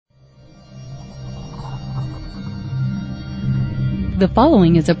The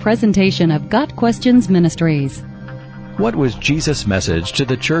following is a presentation of Got Questions Ministries. What was Jesus' message to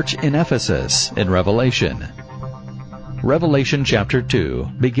the church in Ephesus in Revelation? Revelation chapter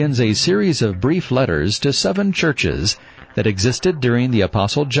 2 begins a series of brief letters to 7 churches that existed during the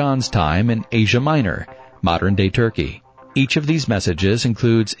Apostle John's time in Asia Minor, modern-day Turkey. Each of these messages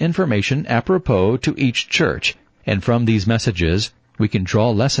includes information apropos to each church, and from these messages we can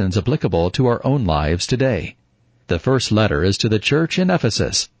draw lessons applicable to our own lives today. The first letter is to the church in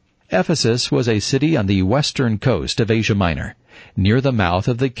Ephesus. Ephesus was a city on the western coast of Asia Minor, near the mouth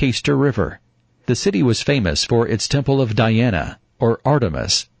of the Cayster River. The city was famous for its temple of Diana, or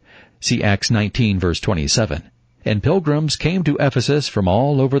Artemis. See Acts 19, verse 27. And pilgrims came to Ephesus from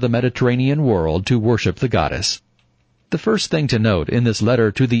all over the Mediterranean world to worship the goddess. The first thing to note in this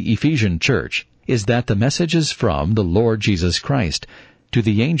letter to the Ephesian church is that the message is from the Lord Jesus Christ to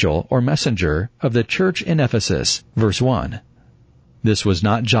the angel or messenger of the church in Ephesus, verse 1. This was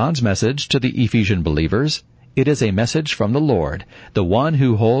not John's message to the Ephesian believers. It is a message from the Lord, the one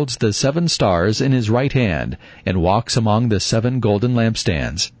who holds the 7 stars in his right hand and walks among the 7 golden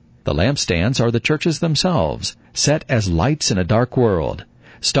lampstands. The lampstands are the churches themselves, set as lights in a dark world.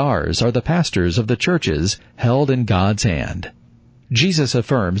 Stars are the pastors of the churches held in God's hand. Jesus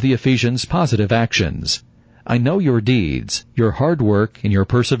affirms the Ephesians' positive actions. I know your deeds, your hard work, and your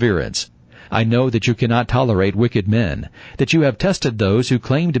perseverance. I know that you cannot tolerate wicked men, that you have tested those who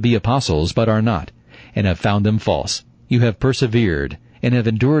claim to be apostles but are not, and have found them false. You have persevered, and have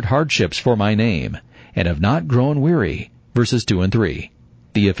endured hardships for my name, and have not grown weary. Verses 2 and 3.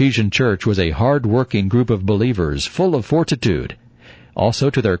 The Ephesian church was a hard-working group of believers full of fortitude. Also,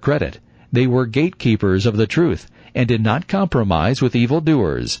 to their credit, they were gatekeepers of the truth, and did not compromise with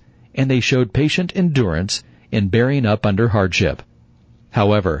evildoers, and they showed patient endurance in bearing up under hardship.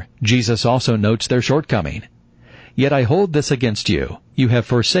 However, Jesus also notes their shortcoming. Yet I hold this against you. You have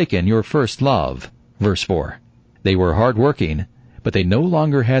forsaken your first love. Verse 4. They were hard-working, but they no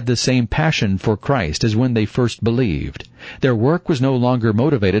longer had the same passion for Christ as when they first believed. Their work was no longer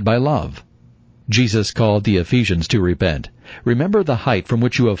motivated by love. Jesus called the Ephesians to repent. Remember the height from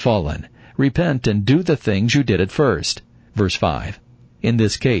which you have fallen. Repent and do the things you did at first. Verse 5. In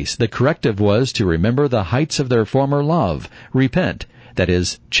this case, the corrective was to remember the heights of their former love, repent, that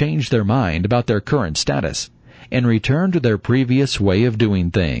is, change their mind about their current status, and return to their previous way of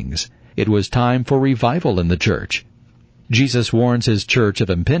doing things. It was time for revival in the church. Jesus warns his church of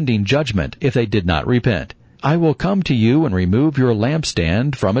impending judgment if they did not repent. I will come to you and remove your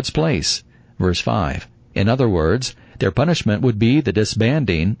lampstand from its place. Verse 5. In other words, their punishment would be the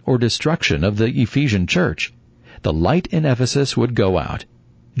disbanding or destruction of the Ephesian church. The light in Ephesus would go out.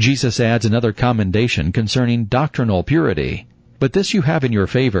 Jesus adds another commendation concerning doctrinal purity. But this you have in your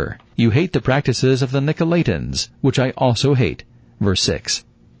favor. You hate the practices of the Nicolaitans, which I also hate. Verse 6.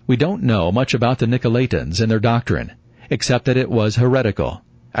 We don't know much about the Nicolaitans and their doctrine, except that it was heretical.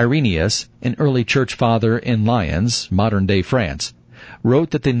 Irenaeus, an early church father in Lyons, modern-day France, wrote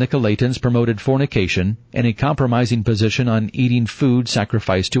that the Nicolaitans promoted fornication and a compromising position on eating food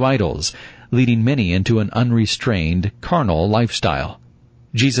sacrificed to idols, leading many into an unrestrained, carnal lifestyle.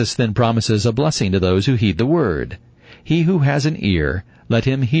 Jesus then promises a blessing to those who heed the word. He who has an ear, let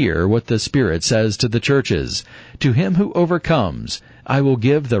him hear what the Spirit says to the churches. To him who overcomes, I will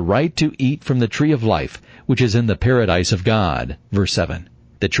give the right to eat from the tree of life, which is in the paradise of God. Verse 7.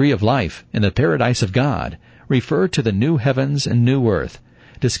 The tree of life and the paradise of God refer to the new heavens and new earth,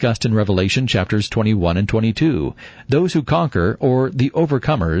 discussed in Revelation chapters 21 and 22. Those who conquer, or the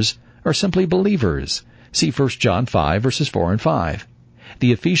overcomers, are simply believers. See 1 John 5, verses 4 and 5.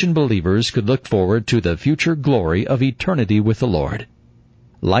 The Ephesian believers could look forward to the future glory of eternity with the Lord.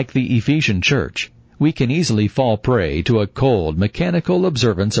 Like the Ephesian church, we can easily fall prey to a cold, mechanical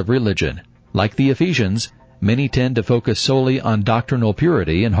observance of religion. Like the Ephesians, many tend to focus solely on doctrinal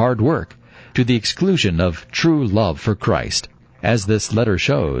purity and hard work, to the exclusion of true love for Christ. As this letter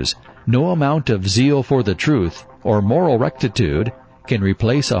shows, no amount of zeal for the truth or moral rectitude can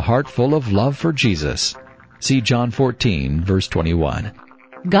replace a heart full of love for Jesus. See John 14, verse 21.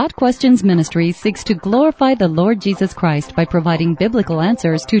 Got Questions Ministry seeks to glorify the Lord Jesus Christ by providing biblical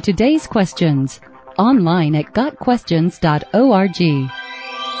answers to today's questions. Online at gotquestions.org.